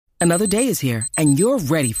Another day is here, and you're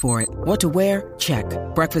ready for it. What to wear? Check.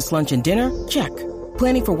 Breakfast, lunch, and dinner? Check.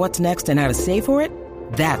 Planning for what's next and how to save for it?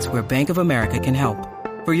 That's where Bank of America can help.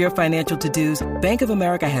 For your financial to-dos, Bank of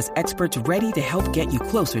America has experts ready to help get you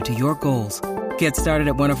closer to your goals. Get started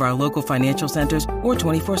at one of our local financial centers or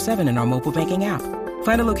 24/7 in our mobile banking app.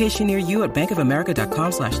 Find a location near you at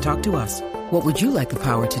bankofamerica.com/talktous. What would you like the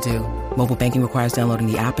power to do? Mobile banking requires downloading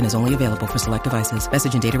the app and is only available for select devices.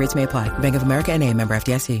 Message and data rates may apply. Bank of America N.A., member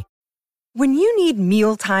FDIC. When you need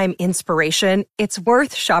mealtime inspiration, it's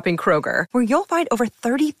worth shopping Kroger, where you'll find over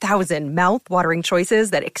 30,000 mouth-watering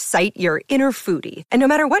choices that excite your inner foodie. And no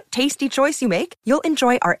matter what tasty choice you make, you'll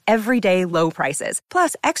enjoy our everyday low prices,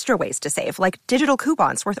 plus extra ways to save, like digital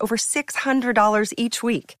coupons worth over $600 each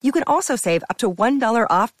week. You can also save up to $1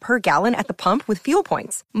 off per gallon at the pump with fuel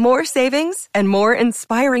points. More savings and more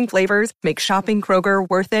inspiring flavors make shopping Kroger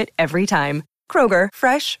worth it every time. Kroger,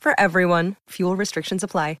 fresh for everyone. Fuel restrictions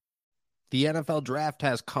apply. The NFL draft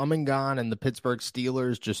has come and gone, and the Pittsburgh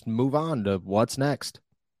Steelers just move on to what's next.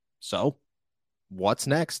 So, what's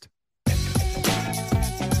next?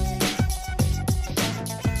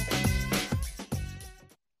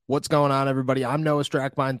 What's going on, everybody? I'm Noah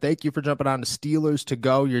Strackmine. Thank you for jumping on to Steelers to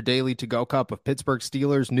Go, your daily to-go cup of Pittsburgh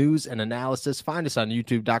Steelers news and analysis. Find us on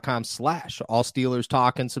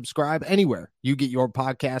youtube.com/allsteelerstalk and subscribe anywhere you get your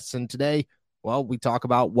podcasts. And today, well, we talk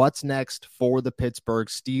about what's next for the Pittsburgh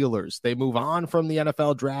Steelers. They move on from the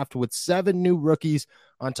NFL draft with 7 new rookies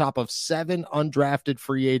on top of 7 undrafted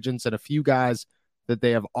free agents and a few guys that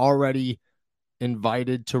they have already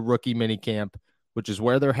invited to rookie minicamp, which is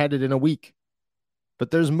where they're headed in a week.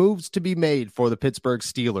 But there's moves to be made for the Pittsburgh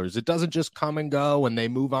Steelers. It doesn't just come and go and they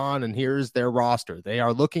move on and here's their roster. They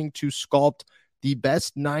are looking to sculpt the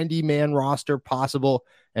best 90-man roster possible,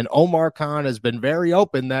 and Omar Khan has been very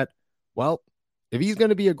open that, well, if he's going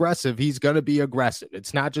to be aggressive, he's going to be aggressive.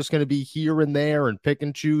 It's not just going to be here and there and pick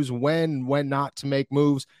and choose when not to make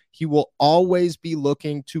moves. He will always be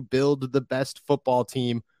looking to build the best football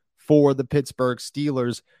team for the Pittsburgh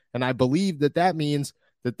Steelers. And I believe that means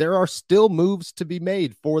that there are still moves to be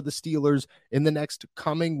made for the Steelers in the next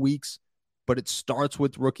coming weeks, but it starts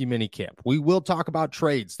with rookie minicamp. We will talk about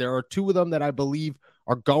trades. There are 2 of them that I believe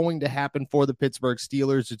are going to happen for the Pittsburgh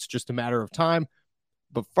Steelers. It's just a matter of time.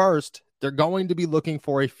 But first, they're going to be looking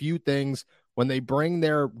for a few things when they bring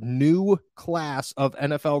their new class of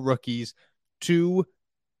NFL rookies to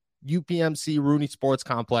UPMC Rooney Sports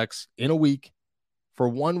Complex in a week for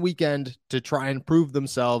one weekend to try and prove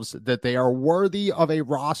themselves that they are worthy of a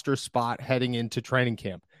roster spot heading into training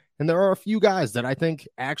camp. And there are a few guys that I think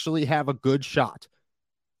actually have a good shot.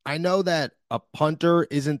 I know that a punter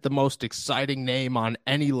isn't the most exciting name on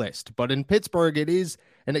any list, but in Pittsburgh, it is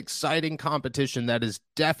an exciting competition that is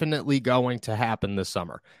definitely going to happen this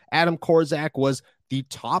summer. Adam Korzak was the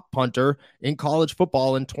top punter in college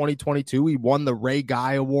football in 2022. He won the Ray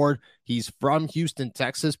Guy Award. He's from Houston,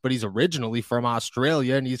 Texas, but he's originally from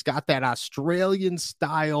Australia, and he's got that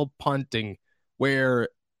Australian-style punting where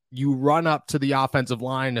you run up to the offensive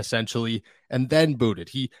line, essentially, and then boot it.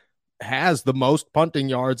 He has the most punting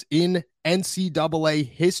yards in NCAA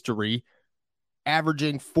history,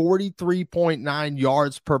 averaging 43.9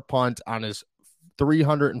 yards per punt on his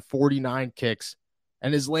 349 kicks,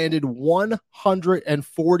 and has landed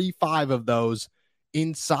 145 of those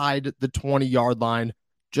inside the 20-yard line,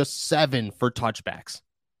 just 7 for touchbacks.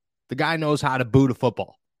 The guy knows how to boot a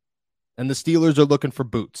football, and the Steelers are looking for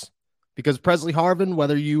boots because Presley Harvin,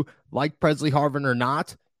 whether you like Presley Harvin or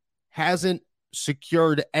not, hasn't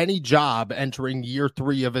secured any job entering year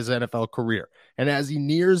 3 of his NFL career. And as he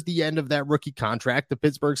nears the end of that rookie contract, the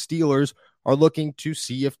Pittsburgh Steelers are looking to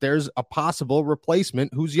see if there's a possible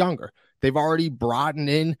replacement who's younger. They've already brought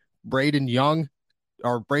in Braden Mann,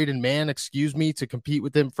 to compete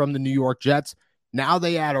with him from the New York Jets. Now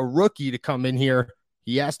they add a rookie to come in here.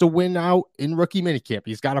 He has to win out in rookie minicamp.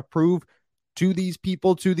 He's got to prove to these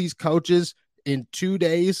people, to these coaches in 2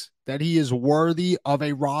 days that he is worthy of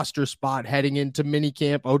a roster spot heading into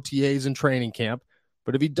minicamp, OTAs, and training camp.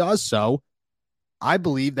 But if he does so, I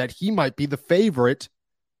believe that he might be the favorite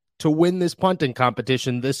to win this punting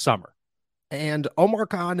competition this summer. And Omar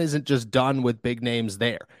Khan isn't just done with big names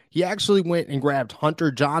there. He actually went and grabbed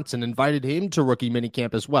Hunter Johnson, invited him to rookie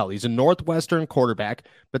minicamp as well. He's a Northwestern quarterback,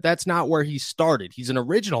 but that's not where he started. He's an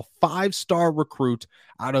original 5-star recruit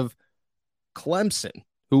out of Clemson,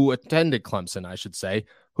 who attended Clemson, I should say,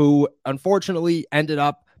 who unfortunately ended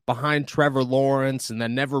up behind Trevor Lawrence and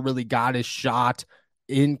then never really got his shot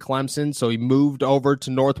in Clemson. So he moved over to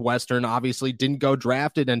Northwestern, obviously didn't go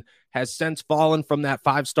drafted and has since fallen from that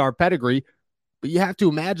 5-star pedigree. but you have to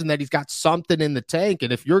imagine that he's got something in the tank.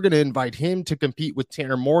 And if you're going to invite him to compete with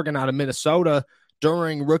Tanner Morgan out of Minnesota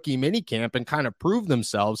during rookie minicamp and kind of prove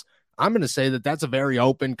themselves, I'm going to say that that's a very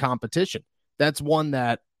open competition. That's one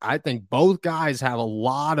that I think both guys have a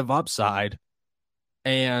lot of upside.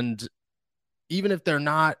 And even if they're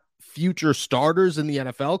not future starters in the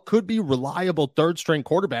NFL, could be reliable third-string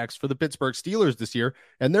quarterbacks for the Pittsburgh Steelers this year.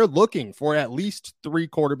 And they're looking for at least 3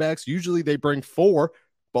 quarterbacks. Usually they bring 4.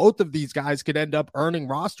 Both of these guys could end up earning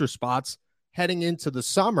roster spots heading into the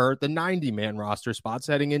summer, the 90-man roster spots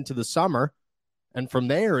heading into the summer. And from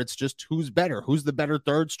there, it's just who's better, who's the better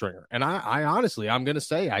third stringer. And I honestly, I'm going to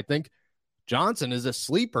say, I think Johnson is a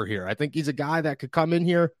sleeper here. I think he's a guy that could come in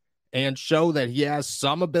here and show that he has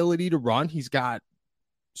some ability to run. He's got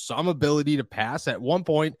some ability to pass. At one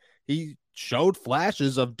point, he showed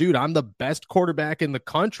flashes of, dude, I'm the best quarterback in the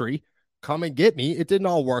country. Come and get me. It didn't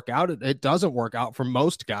all work out. It doesn't work out for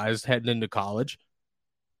most guys heading into college.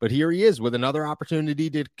 But here he is with another opportunity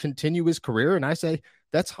to continue his career. And I say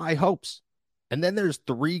that's high hopes. And then there's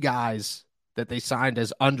 3 guys that they signed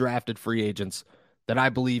as undrafted free agents that I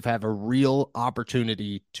believe have a real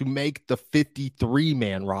opportunity to make the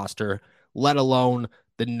 53-man roster, let alone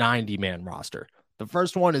the 90-man roster. The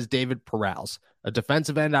first one is David Perales, a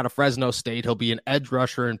defensive end out of Fresno State. He'll be an edge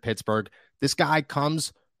rusher in Pittsburgh. This guy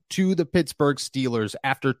comes to the Pittsburgh Steelers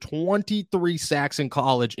after 23 sacks in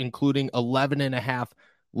college, including 11.5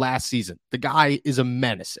 last season. The guy is a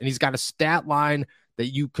menace, and he's got a stat line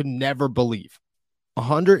that you could never believe.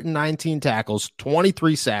 119 tackles,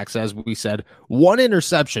 23 sacks, as we said, 1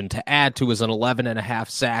 interception to add to his 11.5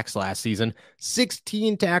 sacks last season,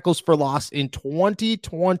 16 tackles for loss in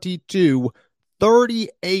 2022,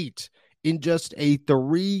 38 in just a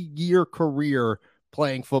 3-year career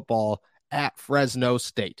playing football at Fresno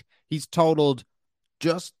State. He's totaled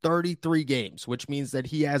just 33 games, which means that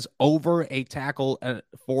he has over a tackle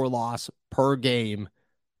for loss per game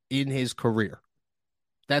in his career.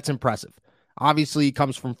 That's impressive. Obviously, he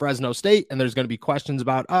comes from Fresno State, and there's going to be questions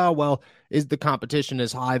about, oh, well, is the competition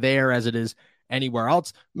as high there as it is anywhere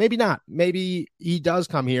else? Maybe not. Maybe he does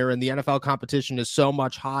come here, and the NFL competition is so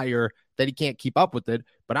much higher that he can't keep up with it.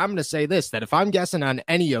 But I'm going to say this, that if I'm guessing on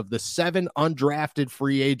any of the 7 undrafted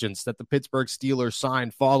free agents that the Pittsburgh Steelers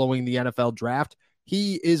signed following the NFL draft,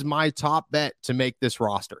 he is my top bet to make this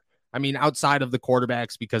roster. I mean, outside of the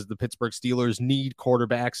quarterbacks, because the Pittsburgh Steelers need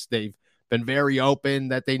quarterbacks. They've been very open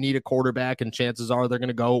that they need a quarterback, and chances are they're going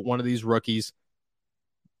to go with one of these rookies.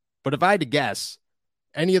 But if I had to guess,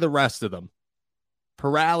 any of the rest of them,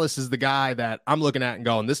 Perales is the guy that I'm looking at and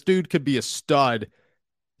going, this dude could be a stud.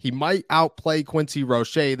 He might outplay Quincy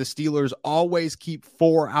Roche. The Steelers always keep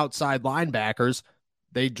 4 outside linebackers.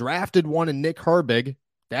 They drafted one in Nick Herbig.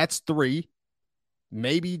 That's 3.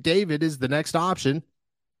 Maybe David is the next option,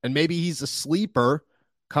 and maybe he's a sleeper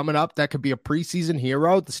coming up that could be a preseason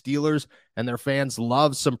hero. The Steelers and their fans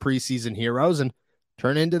love some preseason heroes, and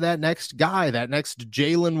turn into that next guy, that next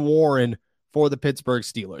Jaylen Warren for the Pittsburgh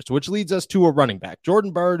Steelers, which leads us to a running back.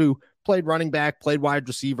 Jordan Byrd, who played running back, played wide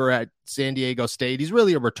receiver at San Diego State. He's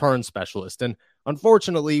really a return specialist. And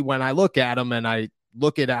unfortunately, when I look at him and I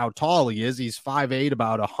look at how tall he is, he's 5'8",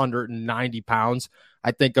 about 190 pounds.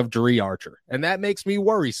 I think of Jerry Archer, and that makes me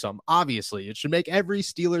worrisome. Obviously, it should make every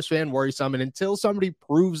Steelers fan worrisome, and until somebody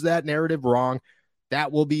proves that narrative wrong,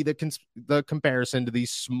 that will be the comparison to these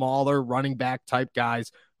smaller running back type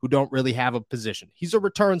guys who don't really have a position. He's a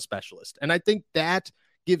return specialist, and I think that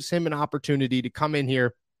gives him an opportunity to come in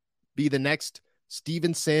here, be the next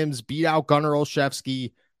Steven Sims, beat out Gunnar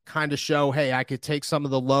Olszewski, kind of show, hey, I could take some of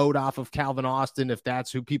the load off of Calvin Austin if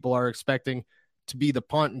that's who people are expecting to be the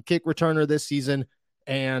punt and kick returner this season.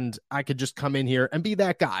 And I could just come in here and be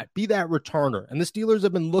that guy, be that returner. And the Steelers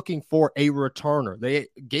have been looking for a returner. They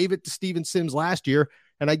gave it to Steven Sims last year,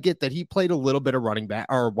 and I get that he played a little bit of running back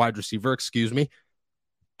or wide receiver,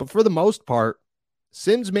 But for the most part,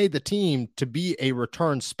 Sims made the team to be a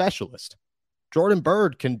return specialist. Jordan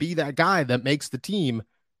Byrd can be that guy that makes the team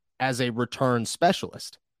as a return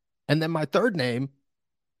specialist. And then my third name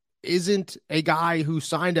isn't a guy who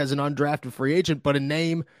signed as an undrafted free agent, but a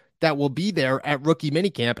name that will be there at rookie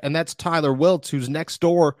minicamp, and that's Tyler Wiltz, who's next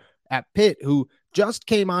door at Pitt, who just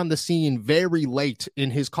came on the scene very late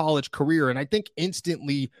in his college career, and I think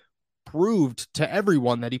instantly proved to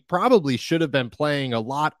everyone that he probably should have been playing a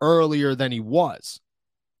lot earlier than he was.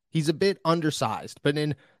 He's a bit undersized, but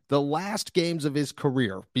in the last games of his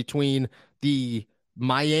career, between the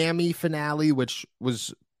Miami finale, which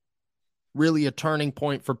was really a turning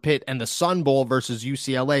point for Pitt, and the Sun Bowl versus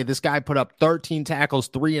UCLA, this guy put up 13 tackles,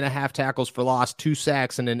 3.5 tackles for loss, 2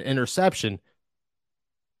 sacks, and an interception.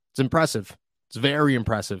 It's impressive. It's very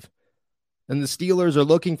impressive. and the Steelers are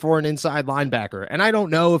looking for an inside linebacker. And I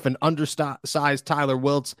don't know if an undersized Tyler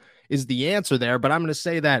Wiltz is the answer there, but I'm going to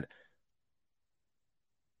say that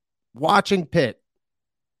watching Pitt,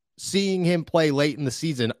 seeing him play late in the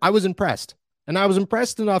season, I was impressed. And I was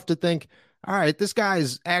impressed enough to think, all right, this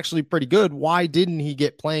guy's actually pretty good. Why didn't he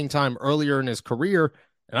get playing time earlier in his career?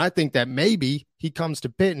 And I think that maybe he comes to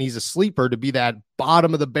Pitt and he's a sleeper to be that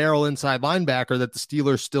bottom of the barrel inside linebacker that the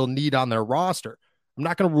Steelers still need on their roster. I'm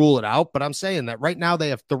not going to rule it out, but I'm saying that right now they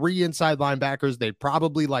have 3 inside linebackers. They'd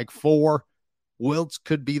probably like 4. Wiltz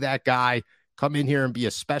could be that guy, come in here and be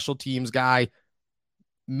a special teams guy,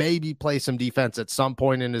 maybe play some defense at some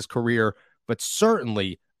point in his career, but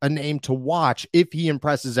certainly a name to watch if he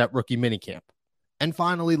impresses at rookie minicamp. And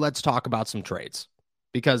finally, let's talk about some trades,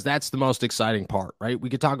 because that's the most exciting part, right? We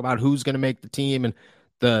could talk about who's going to make the team and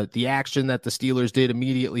the action that the Steelers did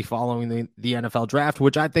immediately following the NFL draft,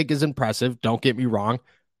 which I think is impressive. Don't get me wrong.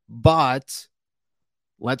 But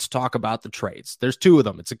let's talk about the trades. There's 2 of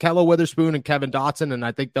them. It's Ahkello Witherspoon and Kevin Dotson, and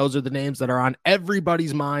I think those are the names that are on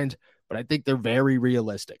everybody's mind, but I think they're very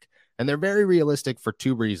realistic. And they're very realistic for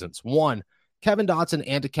 2 reasons. One, Kevin Dotson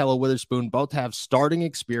and Ahkello Witherspoon both have starting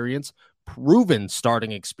experience, proven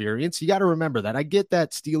starting experience. You got to remember that. I get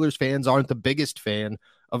that Steelers fans aren't the biggest fan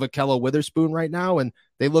of Ahkello Witherspoon right now, and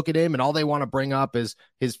they look at him and all they want to bring up is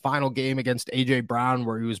his final game against A.J. Brown,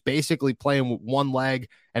 where he was basically playing with one leg,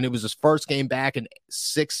 and it was his first game back in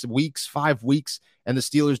 5 weeks, and the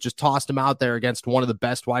Steelers just tossed him out there against one of the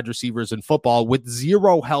best wide receivers in football with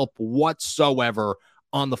zero help whatsoever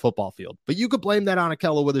on the football field. But you could blame that on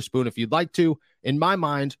Ahkello Witherspoon if you'd like to. In my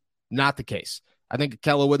mind, not the case. I think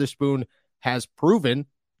Ahkello Witherspoon has proven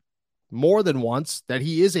more than once that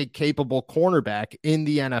he is a capable cornerback in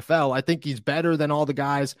the NFL. I think he's better than all the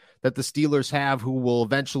guys that the Steelers have who will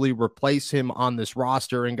eventually replace him on this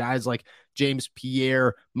roster, and guys like James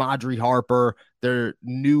Pierre, Madri Harper, their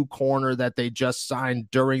new corner that they just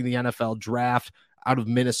signed during the NFL draft out of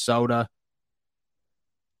Minnesota,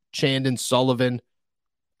 Chandon Sullivan.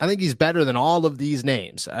 I think he's better than all of these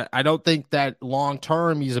names. I don't think that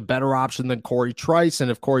long-term he's a better option than Corey Trice. And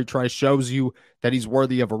if Corey Trice shows you that he's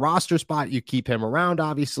worthy of a roster spot, you keep him around,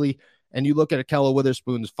 obviously. And you look at Ahkello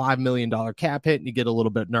Witherspoon's $5 million cap hit and you get a little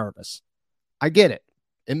bit nervous. I get it.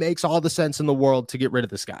 It makes all the sense in the world to get rid of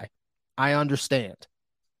this guy. I understand.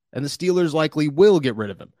 And the Steelers likely will get rid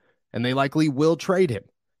of him. And they likely will trade him.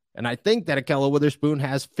 And I think that Ahkello Witherspoon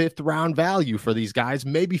has 5th round value for these guys,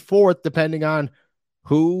 maybe 4th, depending on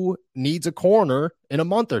who needs a corner in a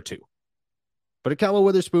month or 2. But Ahkello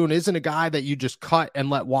Witherspoon isn't a guy that you just cut and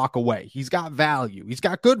let walk away. He's got value. He's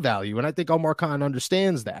got good value, and I think Omar Khan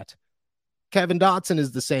understands that. Kevin Dotson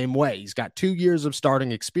is the same way. He's got 2 years of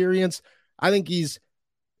starting experience. I think he's,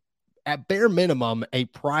 at bare minimum, a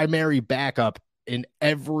primary backup in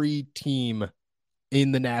every team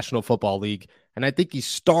in the National Football League, and I think he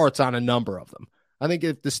starts on a number of them. I think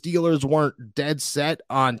if the Steelers weren't dead set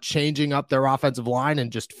on changing up their offensive line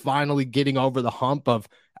and just finally getting over the hump of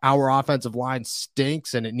our offensive line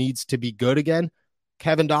stinks and it needs to be good again,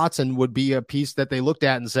 Kevin Dotson would be a piece that they looked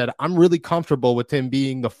at and said, I'm really comfortable with him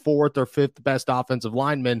being the 4th or 5th best offensive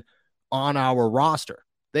lineman on our roster.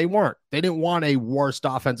 They weren't. They didn't want a worst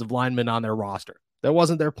offensive lineman on their roster. That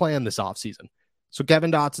wasn't their plan this offseason. So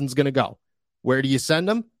Kevin Dotson's going to go. Where do you send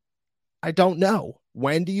him? I don't know.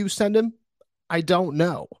 When do you send him? I don't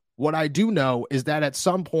know. What I do know is that at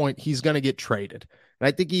some point he's going to get traded. And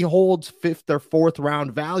I think he holds 5th or 4th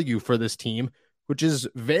round value for this team, which is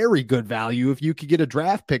very good value if you could get a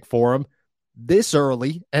draft pick for him this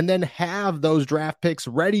early and then have those draft picks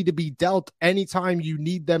ready to be dealt anytime you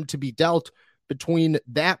need them to be dealt between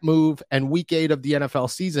that move and week 8 of the NFL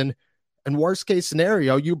season. And worst case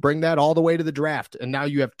scenario, you bring that all the way to the draft. And now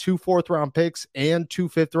you have 2 4th round picks and 2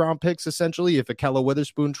 5th round picks, essentially, if a Ahkello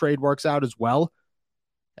Witherspoon trade works out as well.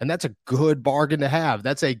 And that's a good bargain to have.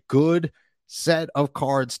 That's a good set of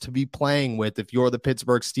cards to be playing with if you're the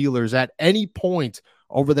Pittsburgh Steelers at any point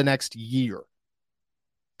over the next year.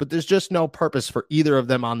 But there's just no purpose for either of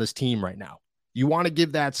them on this team right now. You want to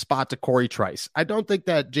give that spot to Corey Trice. I don't think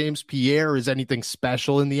that James Pierre is anything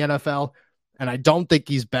special in the NFL. And I don't think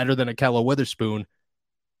he's better than Ahkello Witherspoon,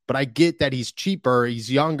 but I get that he's cheaper,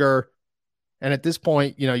 he's younger, and at this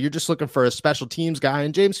point, you're just looking for a special teams guy,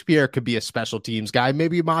 and James Pierre could be a special teams guy.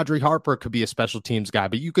 Maybe Madri Harper could be a special teams guy,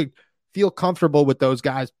 but you could feel comfortable with those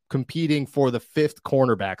guys competing for the 5th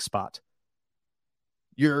cornerback spot.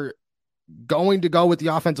 You're going to go with the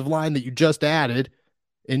offensive line that you just added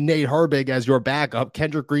in Nate Herbig as your backup.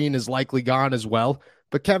 Kendrick Green is likely gone as well,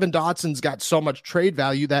 but Kevin Dotson's got so much trade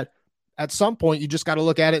value that at some point, you just got to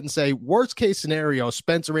look at it and say, worst case scenario,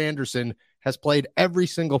 Spencer Anderson has played every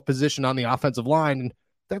single position on the offensive line. And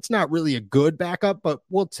that's not really a good backup, but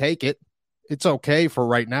we'll take it. It's okay for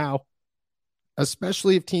right now,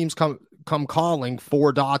 especially if teams come calling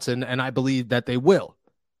for Dotson, and I believe that they will.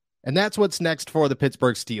 And that's what's next for the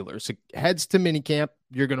Pittsburgh Steelers. It heads to minicamp.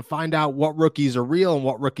 You're going to find out what rookies are real and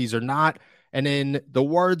what rookies are not. And in the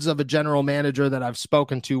words of a general manager that I've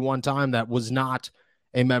spoken to one time that was not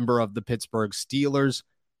a member of the Pittsburgh Steelers,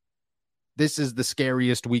 this is the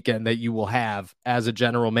scariest weekend that you will have as a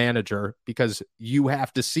general manager, because you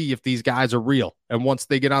have to see if these guys are real. And once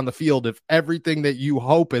they get on the field, if everything that you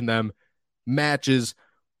hope in them matches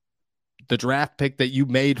the draft pick that you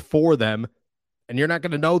made for them, and you're not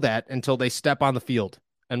going to know that until they step on the field.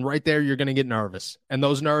 And right there, you're going to get nervous. And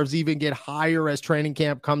those nerves even get higher as training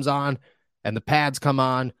camp comes on and the pads come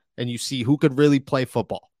on and you see who could really play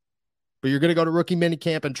football. But you're going to go to rookie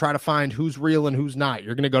minicamp and try to find who's real and who's not.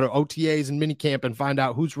 You're going to go to OTAs and minicamp and find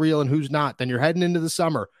out who's real and who's not. Then you're heading into the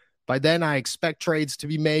summer. By then, I expect trades to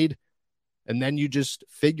be made. And then you just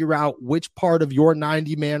figure out which part of your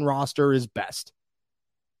 90-man roster is best.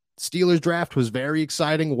 Steelers draft was very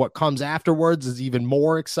exciting. What comes afterwards is even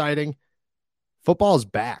more exciting. Football is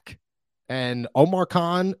back. And Omar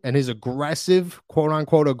Khan and his aggressive,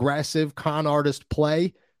 quote-unquote aggressive con artist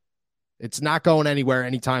play, it's not going anywhere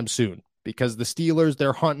anytime soon, because the Steelers,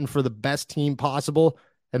 they're hunting for the best team possible,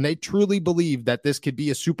 and they truly believe that this could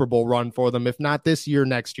be a Super Bowl run for them, if not this year,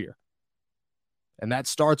 next year. And that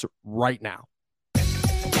starts right now.